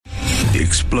The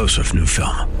explosive new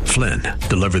film, Flynn,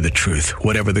 deliver the truth,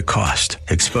 whatever the cost,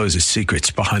 exposes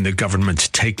secrets behind the government's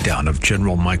takedown of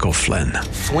General Michael Flynn.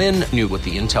 Flynn knew what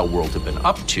the intel world had been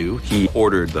up to. He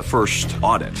ordered the first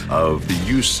audit of the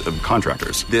use of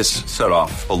contractors. This set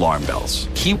off alarm bells.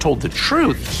 He told the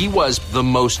truth. He was the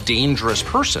most dangerous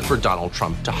person for Donald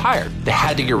Trump to hire. They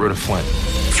had to get rid of Flynn.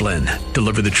 Flynn,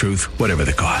 deliver the truth, whatever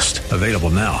the cost. Available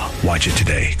now. Watch it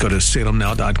today. Go to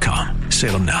salemnow.com.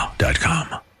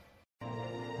 salemnow.com.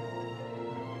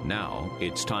 Now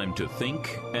it's time to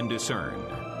think and discern.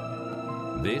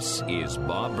 This is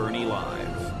Bob Burney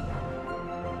Live.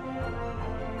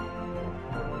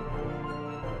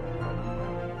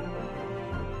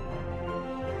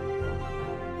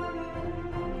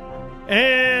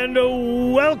 And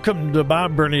welcome to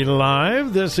Bob Burney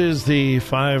Live. This is the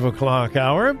 5 o'clock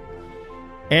hour.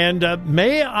 And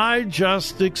may I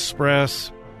just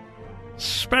express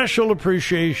special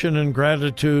appreciation and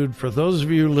gratitude for those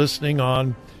of you listening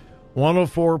on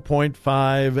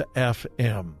 104.5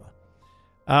 FM.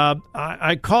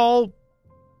 I call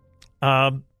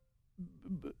our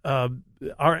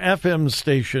FM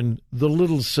station the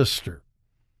little sister.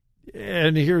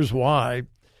 And here's why.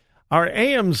 Our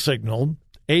AM signal,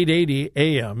 880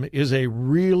 AM, is a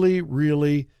really,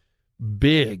 really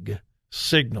big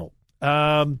signal.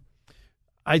 I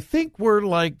think we're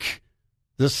like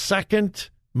the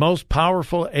second most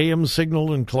powerful AM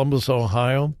signal in Columbus,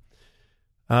 Ohio.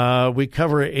 We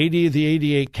cover 80 of the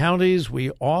 88 counties.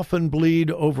 We often bleed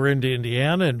over into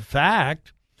Indiana. In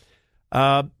fact,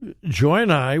 Joy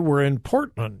and I were in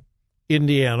Portland,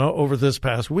 Indiana, over this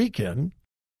past weekend.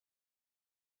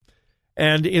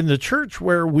 And in the church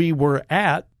where we were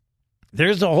at,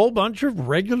 there's a whole bunch of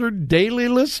regular daily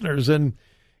listeners in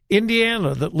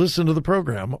Indiana that listen to the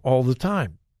program all the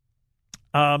time.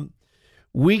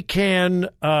 We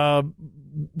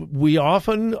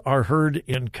often are heard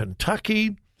in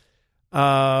Kentucky.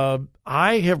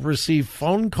 I have received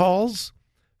phone calls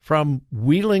from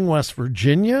Wheeling, West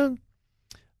Virginia.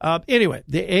 Anyway,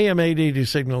 the AM 880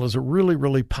 signal is a really,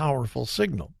 really powerful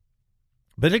signal.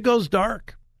 But it goes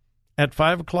dark at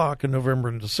 5 o'clock in November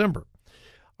and December.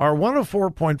 Our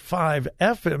 104.5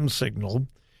 FM signal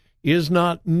is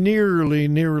not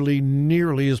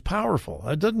nearly as powerful.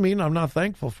 That doesn't mean I'm not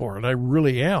thankful for it. I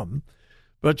really am.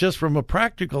 But just from a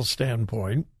practical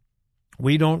standpoint,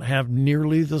 we don't have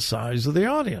nearly the size of the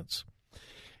audience.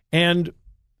 And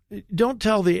don't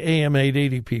tell the AM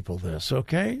 880 people this,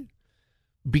 okay?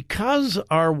 Because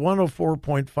our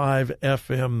 104.5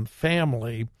 FM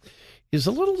family is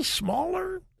a little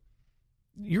smaller,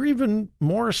 you're even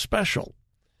more special,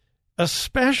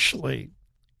 especially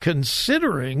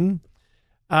considering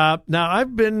now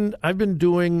I've been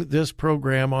doing this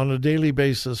program on a daily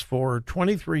basis for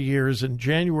 23 years. In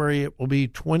January, it will be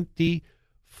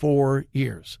 24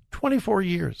 years. 24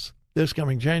 years this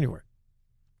coming January.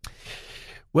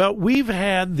 Well, we've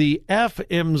had the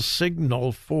FM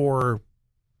signal for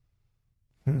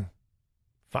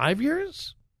 5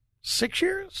 years? 6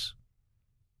 years?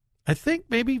 I think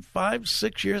maybe 5,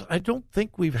 6 years. I don't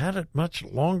think we've had it much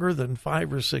longer than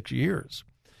 5 or 6 years.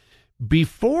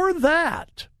 Before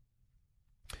that,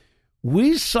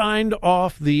 we signed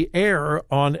off the air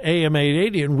on AM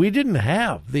 880, and we didn't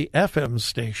have the FM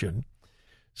station.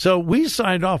 So we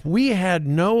signed off. We had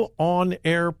no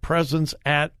on-air presence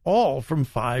at all from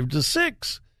 5 to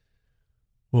 6.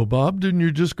 Well, Bob, didn't you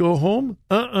just go home?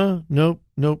 Nope.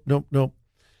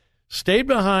 Stayed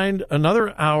behind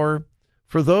another hour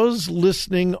for those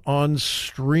listening on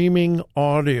streaming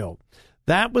audio.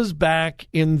 That was back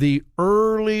in the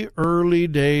early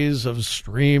days of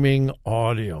streaming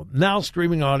audio. Now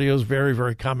streaming audio is very,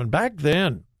 very common. Back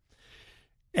then.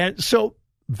 And so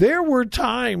there were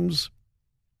times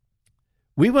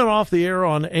we went off the air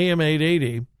on AM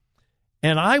 880,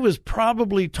 and I was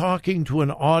probably talking to an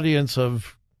audience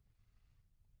of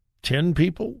 10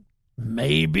 people,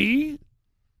 maybe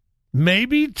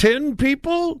 10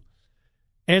 people.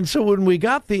 And so when we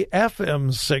got the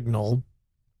FM signal,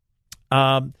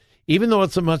 even though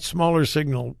it's a much smaller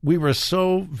signal, we were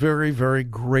so very, very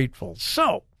grateful.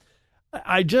 So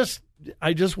I just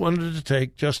wanted to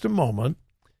take just a moment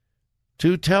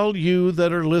to tell you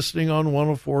that are listening on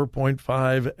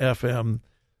 104.5 FM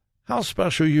how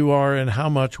special you are and how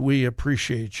much we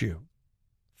appreciate you.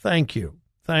 Thank you.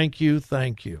 Thank you.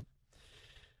 Thank you.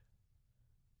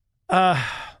 I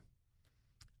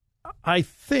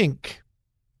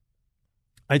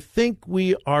think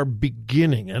we are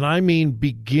beginning, and I mean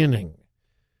beginning,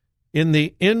 in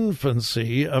the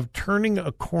infancy of turning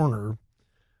a corner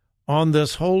on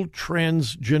this whole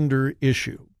transgender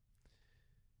issue.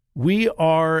 We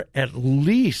are at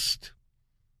least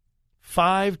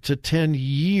 5 to 10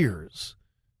 years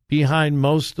behind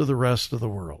most of the rest of the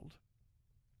world.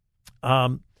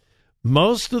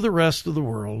 Most of the rest of the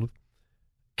world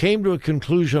came to a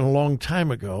conclusion a long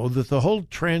time ago that the whole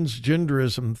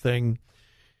transgenderism thing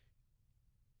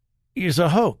is a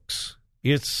hoax.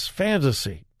 It's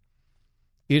fantasy.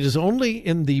 It is only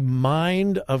in the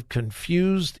mind of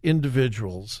confused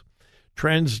individuals.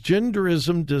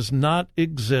 Transgenderism does not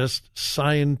exist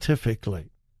scientifically.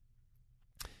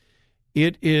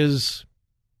 It is,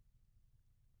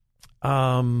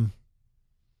 it's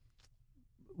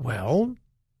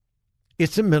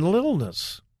a mental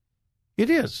illness. It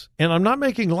is. And I'm not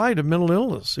making light of mental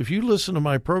illness. If you listen to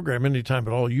my program anytime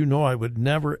at all, you know I would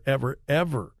never, ever,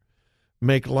 ever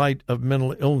make light of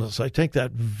mental illness. I take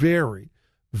that very,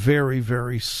 very,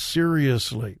 very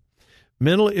seriously.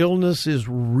 Mental illness is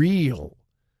real,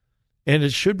 and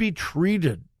it should be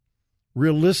treated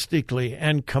realistically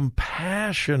and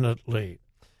compassionately.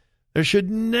 There should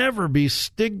never be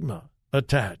stigma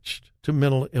attached to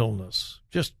mental illness.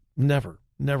 Just never,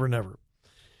 never, never.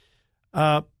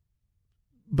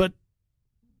 But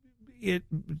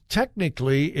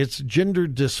technically, it's gender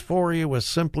dysphoria, which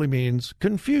simply means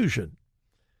confusion.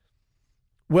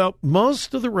 Well,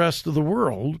 most of the rest of the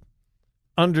world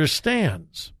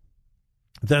understands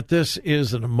that this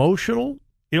is an emotional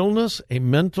illness, a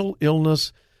mental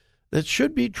illness that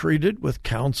should be treated with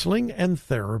counseling and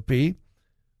therapy,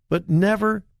 but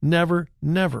never, never,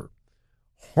 never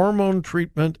hormone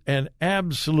treatment, and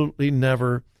absolutely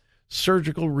never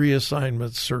surgical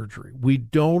reassignment surgery. We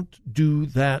don't do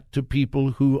that to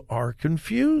people who are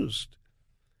confused.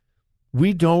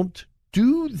 We don't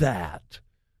do that,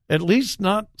 at least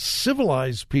not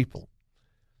civilized people.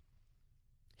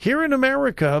 Here in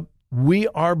America, we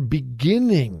are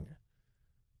beginning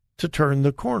to turn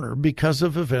the corner because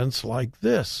of events like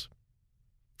this.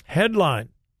 Headline: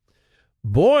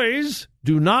 Boys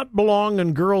do not belong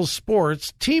in girls'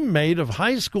 sports. Teammate of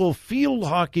high school field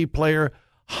hockey player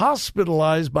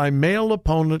hospitalized by male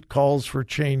opponent calls for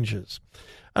changes.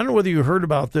 I don't know whether you heard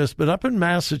about this, but up in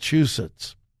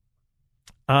Massachusetts,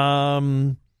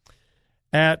 at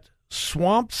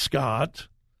Swampscott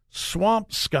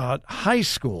High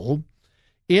School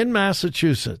in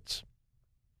Massachusetts,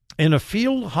 in a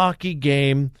field hockey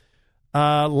game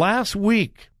last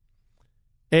week,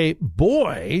 a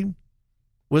boy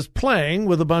was playing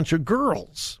with a bunch of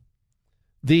girls.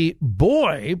 The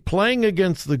boy playing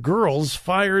against the girls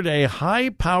fired a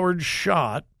high-powered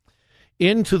shot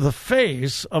into the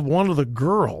face of one of the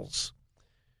girls.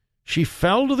 She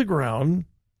fell to the ground,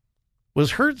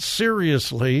 was hurt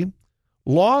seriously,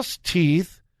 lost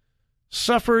teeth,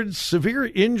 suffered severe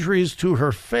injuries to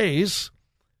her face,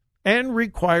 and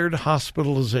required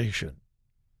hospitalization.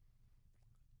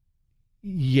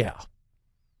 Yeah.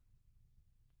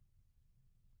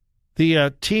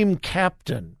 The team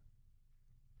captain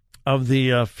of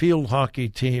the field hockey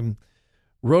team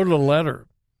wrote a letter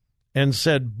and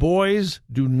said, boys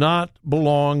do not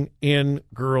belong in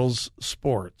girls'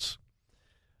 sports.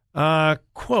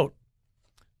 Quote,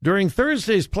 during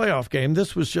Thursday's playoff game,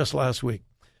 this was just last week,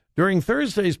 during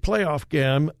Thursday's playoff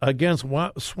game against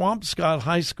Swampscott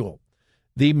High School,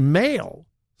 the male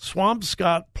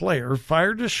Swampscott player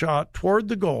fired a shot toward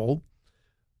the goal,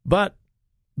 but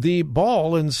the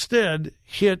ball instead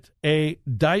hit a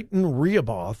Dighton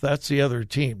Rehoboth, that's the other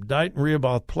team, Dighton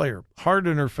Rehoboth player, hard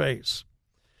in her face.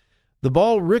 The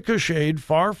ball ricocheted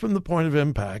far from the point of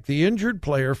impact. The injured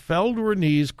player fell to her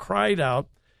knees, cried out,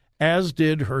 as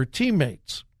did her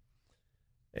teammates.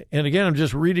 And again, I'm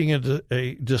just reading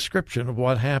a description of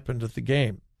what happened at the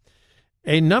game.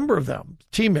 A number of them,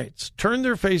 teammates, turned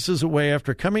their faces away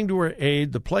after coming to her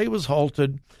aid. The play was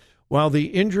halted while the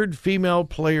injured female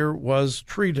player was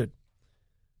treated.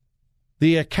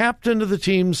 The captain of the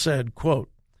team said, quote,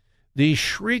 the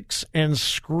shrieks and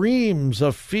screams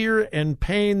of fear and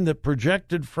pain that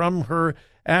projected from her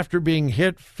after being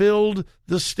hit filled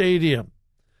the stadium.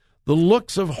 The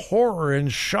looks of horror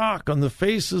and shock on the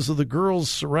faces of the girls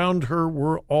surround her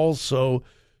were also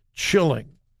chilling.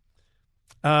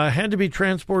 Had to be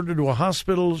transported to a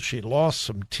hospital. She lost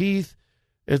some teeth,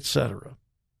 etc.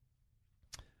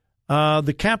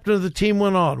 The captain of the team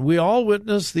went on. We all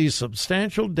witnessed the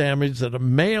substantial damage that a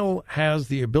male has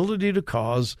the ability to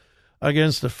cause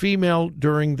against a female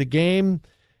during the game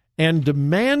and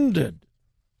demanded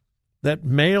that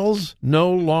males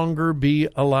no longer be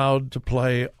allowed to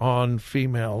play on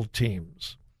female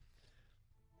teams.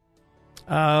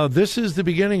 This is the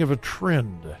beginning of a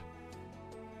trend.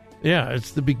 Yeah,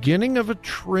 it's the beginning of a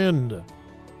trend.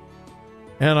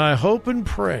 And I hope and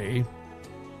pray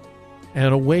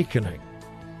an awakening.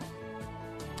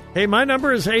 Hey, my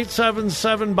number is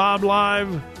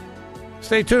 877-BOB-LIVE.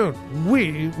 Stay tuned.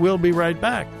 We will be right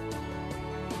back.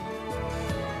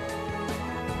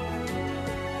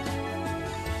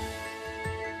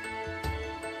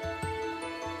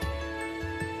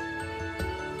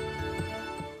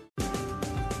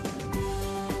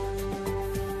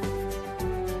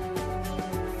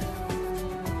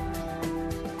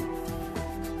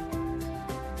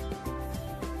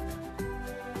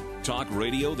 Talk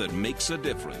radio that makes a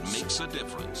difference.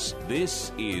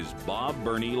 This is Bob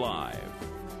Burney Live.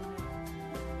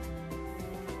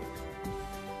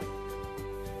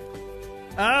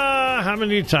 How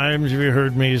many times have you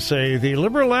heard me say the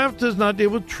liberal left does not deal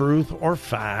with truth or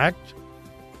fact,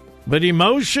 but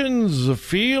emotions,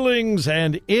 feelings,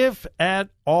 and, if at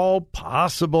all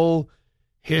possible,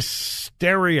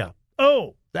 hysteria?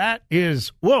 Oh, that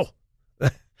is, whoa.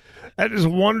 That is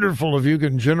wonderful if you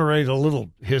can generate a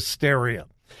little hysteria.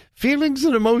 Feelings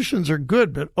and emotions are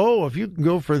good, but if you can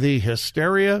go for the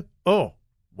hysteria,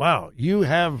 wow, you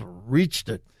have reached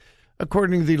it,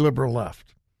 according to the liberal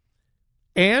left.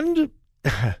 And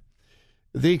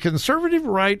the conservative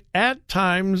right at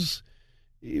times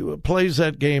plays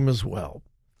that game as well.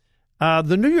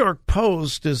 The New York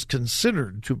Post is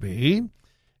considered to be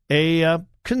a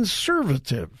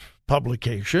conservative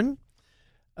publication.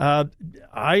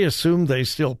 I assume they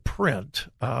still print.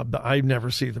 I never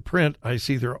see the print. I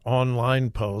see their online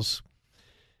posts.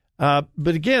 But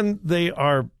again, they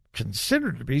are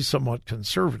considered to be somewhat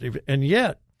conservative. And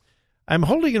yet, I'm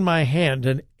holding in my hand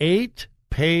an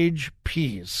 8-page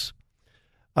piece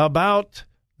about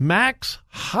Max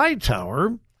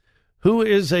Hightower, who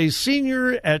is a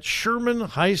senior at Sherman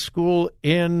High School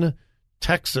in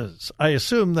Texas. I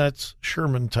assume that's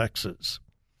Sherman, Texas.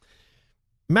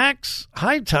 Max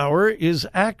Hightower is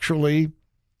actually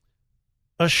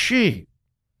a she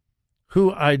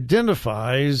who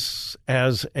identifies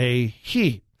as a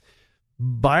he.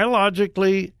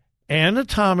 Biologically,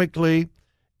 anatomically,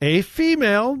 a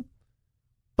female,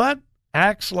 but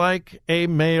acts like a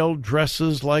male,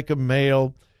 dresses like a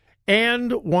male,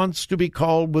 and wants to be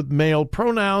called with male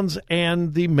pronouns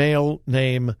and the male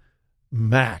name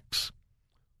Max.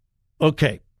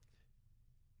 Okay.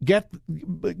 Get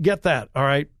that, all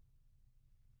right?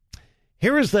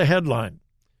 Here is the headline.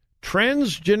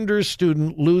 Transgender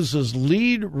student loses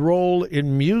lead role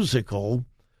in musical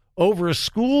over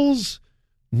school's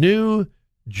new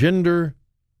gender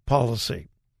policy.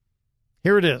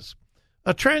 Here it is.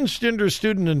 A transgender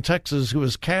student in Texas who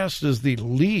was cast as the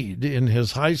lead in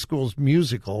his high school's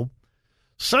musical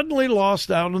suddenly lost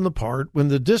out on the part when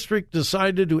the district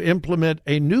decided to implement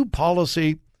a new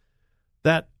policy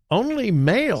that only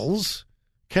males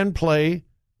can play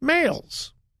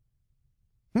males.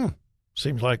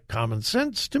 Seems like common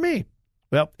sense to me.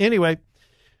 Well, anyway,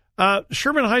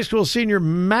 Sherman High School senior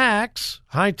Max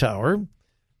Hightower,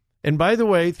 and by the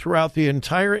way, throughout the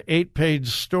entire 8-page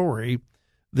story,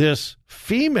 this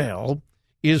female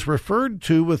is referred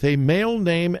to with a male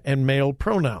name and male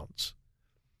pronouns.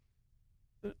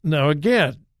 Now,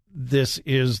 again, this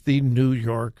is the New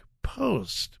York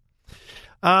Post.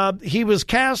 He was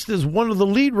cast as one of the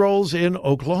lead roles in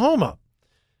Oklahoma.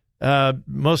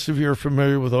 Most of you are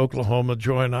familiar with Oklahoma.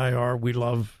 Joy and I are. We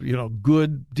love,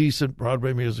 good, decent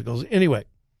Broadway musicals. Anyway,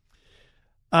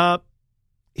 the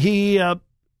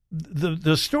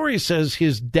story says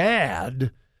his dad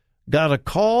got a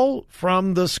call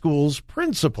from the school's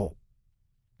principal.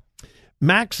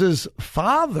 Max's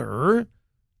father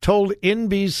told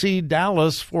NBC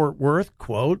Dallas Fort Worth,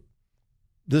 quote,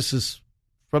 this is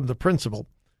from the principal.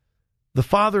 The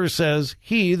father says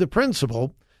the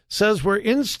principal, says we're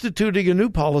instituting a new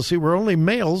policy where only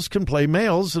males can play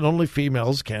males and only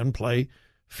females can play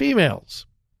females.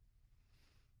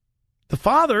 The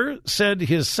father said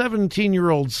his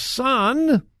 17-year-old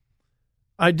son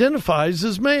identifies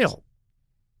as male.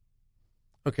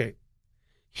 Okay,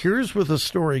 here's where the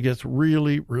story gets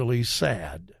really, really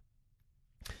sad.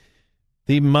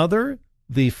 The mother,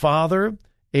 the father,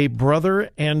 a brother,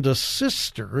 and a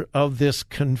sister of this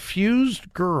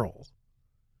confused girl.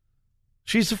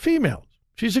 She's a female.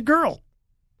 She's a girl.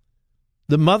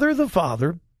 The mother, the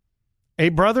father, a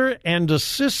brother, and a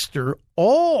sister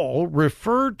all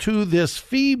refer to this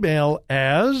female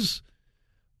as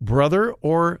brother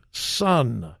or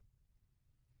son.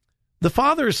 The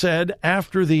father said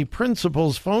after the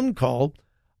principal's phone call,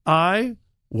 I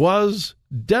was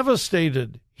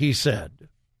devastated, he said.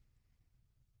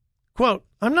 Quote,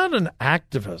 I'm not an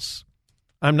activist.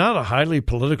 I'm not a highly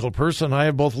political person. I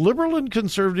have both liberal and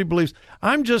conservative beliefs.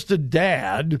 I'm just a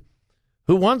dad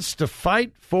who wants to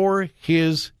fight for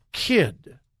his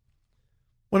kid.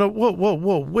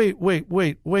 Whoa,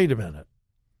 wait a minute.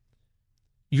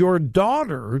 Your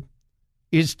daughter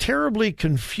is terribly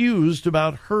confused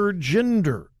about her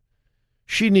gender.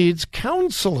 She needs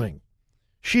counseling.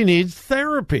 She needs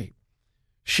therapy.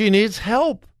 She needs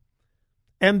help.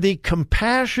 And the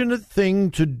compassionate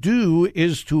thing to do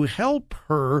is to help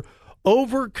her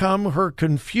overcome her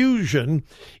confusion.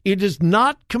 It is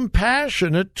not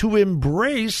compassionate to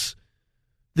embrace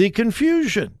the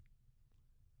confusion.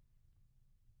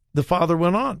 The father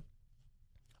went on,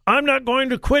 I'm not going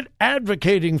to quit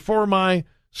advocating for my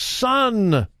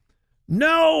son.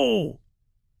 No,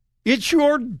 it's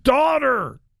your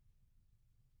daughter.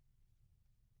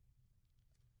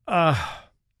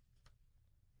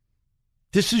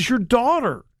 This is your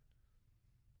daughter.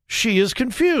 She is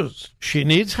confused. She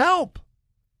needs help.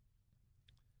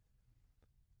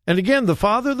 And again, the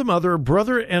father, the mother, a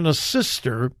brother, and a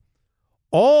sister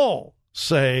all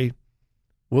say,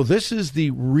 well, this is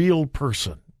the real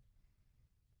person.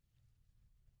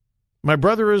 My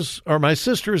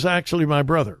sister is actually my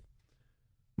brother.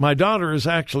 My daughter is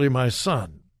actually my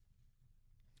son.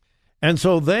 And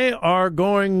so they are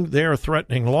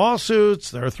threatening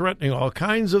lawsuits, they're threatening all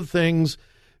kinds of things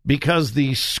because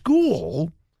the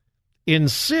school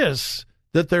insists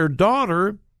that their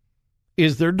daughter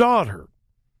is their daughter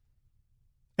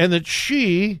and that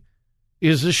she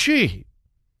is a she,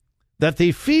 that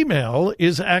the female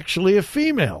is actually a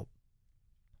female.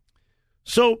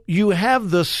 So you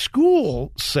have the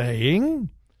school saying,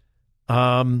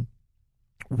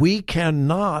 we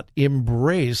cannot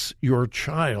embrace your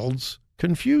child's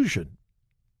confusion.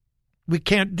 We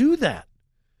can't do that.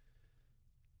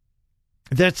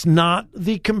 That's not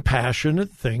the compassionate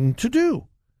thing to do.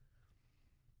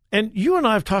 And you and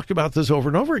I have talked about this over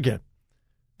and over again.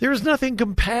 There's nothing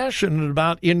compassionate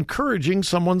about encouraging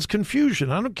someone's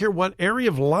confusion. I don't care what area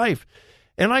of life.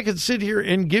 And I could sit here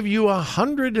and give you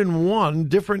 101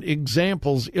 different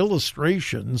examples,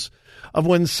 illustrations of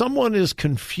when someone is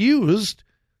confused,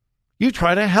 you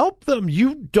try to help them.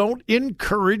 You don't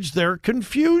encourage their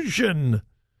confusion.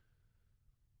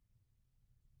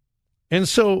 And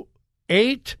so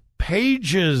 8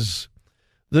 pages.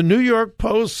 The New York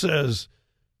Post says,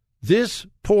 this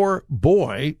poor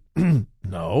boy,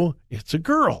 no, it's a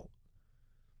girl.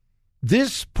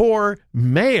 This poor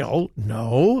male,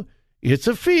 no, it's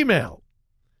a female.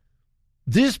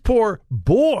 This poor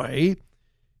boy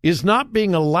is not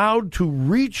being allowed to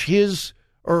reach his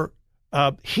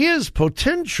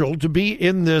potential to be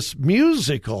in this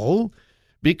musical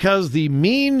because the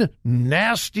mean,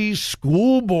 nasty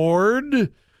school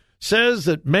board says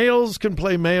that males can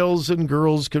play males and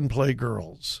girls can play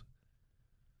girls.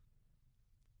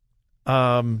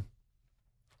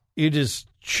 It is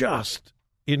just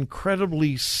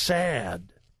incredibly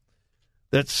sad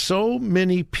that so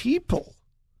many people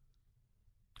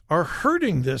are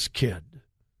hurting this kid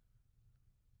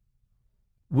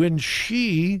when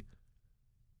she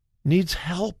needs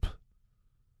help.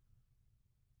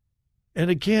 And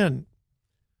again,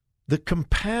 the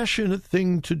compassionate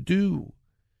thing to do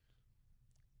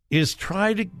is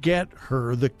try to get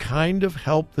her the kind of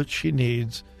help that she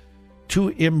needs to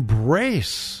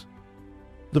embrace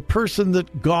the person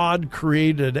that God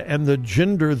created and the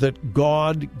gender that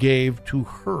God gave to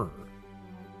her.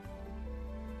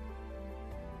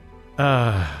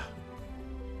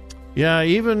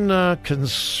 Even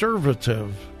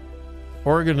conservative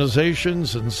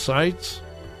organizations and sites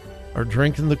are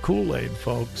drinking the Kool-Aid,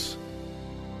 folks.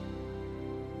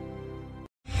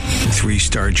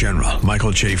 3-star General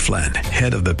Michael J. Flynn,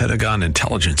 head of the Pentagon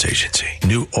Intelligence Agency,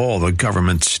 knew all the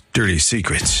government's dirty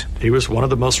secrets. He was one of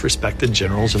the most respected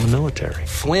generals in the military.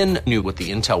 Flynn knew what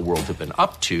the intel world had been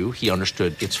up to. He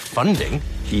understood its funding.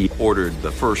 He ordered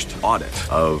the first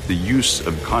audit of the use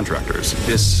of contractors.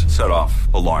 This set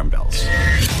off alarm bells.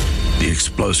 The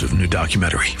explosive new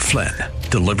documentary, Flynn,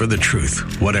 Deliver the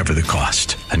Truth, Whatever the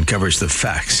Cost, uncovers the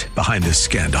facts behind this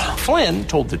scandal. Flynn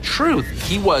told the truth.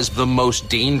 He was the most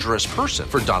dangerous person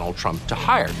for Donald Trump to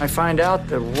hire. I find out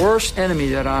the worst enemy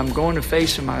that I'm going to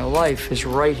face in my life is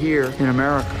right here in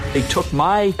America. They took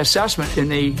my assessment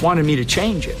and they wanted me to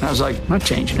change it. And I was like, I'm not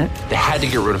changing it. They had to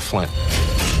get rid of Flynn.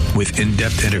 With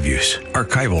in-depth interviews,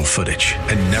 archival footage,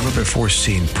 and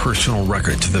never-before-seen personal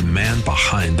records of the man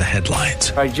behind the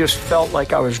headlines. I just felt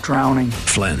like I was drowning.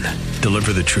 Flynn,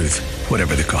 Deliver the Truth,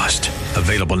 Whatever the Cost.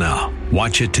 Available now.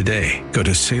 Watch it today. Go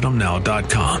to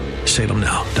salemnow.com.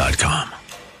 salemnow.com.